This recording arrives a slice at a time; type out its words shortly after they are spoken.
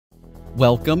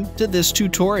Welcome to this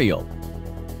tutorial.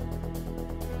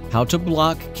 How to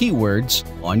block keywords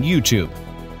on YouTube.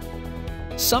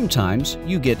 Sometimes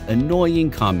you get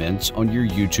annoying comments on your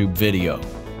YouTube video.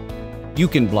 You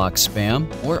can block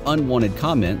spam or unwanted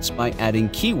comments by adding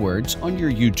keywords on your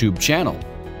YouTube channel.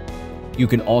 You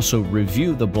can also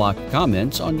review the blocked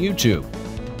comments on YouTube.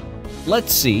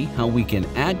 Let's see how we can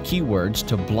add keywords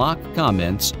to block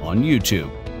comments on YouTube.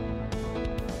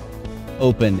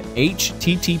 Open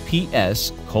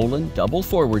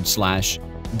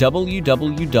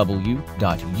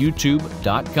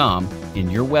https://www.youtube.com in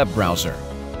your web browser.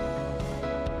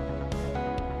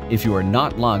 If you are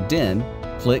not logged in,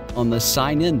 click on the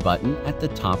Sign In button at the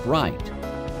top right.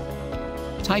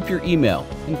 Type your email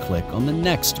and click on the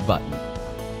Next button.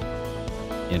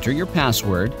 Enter your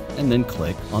password and then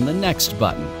click on the Next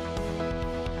button.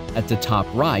 At the top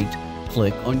right,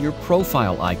 click on your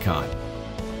profile icon.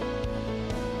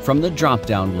 From the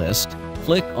drop-down list,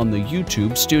 click on the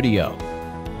YouTube Studio.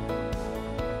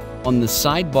 On the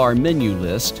sidebar menu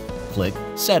list, click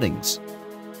Settings.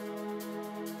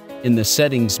 In the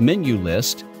Settings menu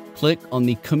list, click on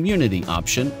the Community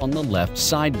option on the left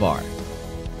sidebar.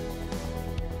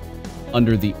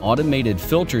 Under the Automated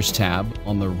Filters tab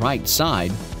on the right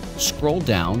side, scroll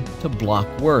down to Block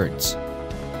Words.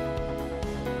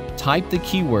 Type the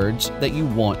keywords that you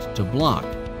want to block.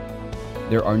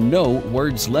 There are no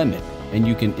words limit, and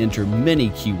you can enter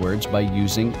many keywords by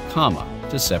using comma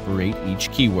to separate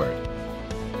each keyword.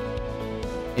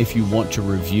 If you want to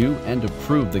review and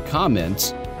approve the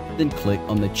comments, then click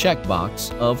on the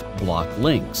checkbox of Block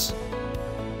Links.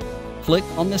 Click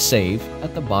on the Save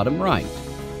at the bottom right.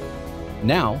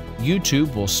 Now,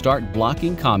 YouTube will start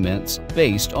blocking comments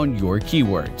based on your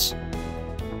keywords.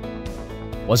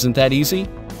 Wasn't that easy?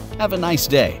 Have a nice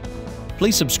day.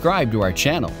 Please subscribe to our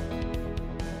channel.